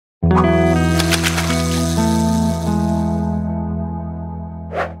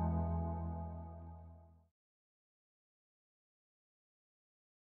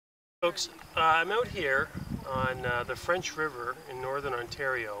Folks, I'm out here on the French River in Northern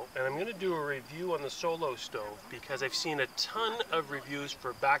Ontario, and I'm going to do a review on the Solo stove because I've seen a ton of reviews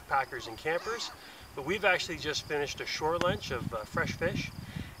for backpackers and campers, but we've actually just finished a shore lunch of fresh fish,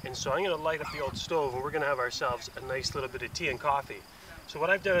 and so I'm going to light up the old stove and we're going to have ourselves a nice little bit of tea and coffee. So what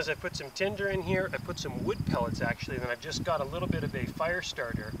I've done is I put some tinder in here, I put some wood pellets actually, and then I've just got a little bit of a fire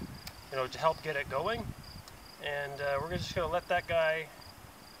starter, to help get it going, and we're just going to let that guy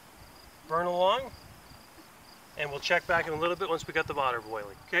burn along, and we'll check back in a little bit once we got the water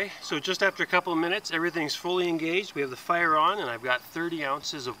boiling. Okay, so just after a couple of minutes, everything's fully engaged. We have the fire on, and I've got 30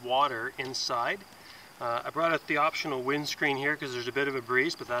 ounces of water inside. I brought out the optional windscreen here because there's a bit of a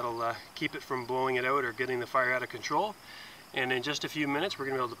breeze, but that'll keep it from blowing it out or getting the fire out of control. And in just a few minutes, we're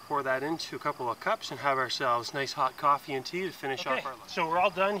going to be able to pour that into a couple of cups and have ourselves nice hot coffee and tea to finish off our lunch. So we're all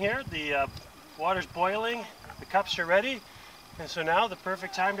done here. The water's boiling, the cups are ready. And so now the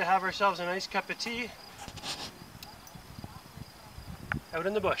perfect time to have ourselves a nice cup of tea out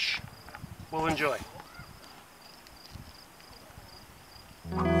in the bush. We'll enjoy.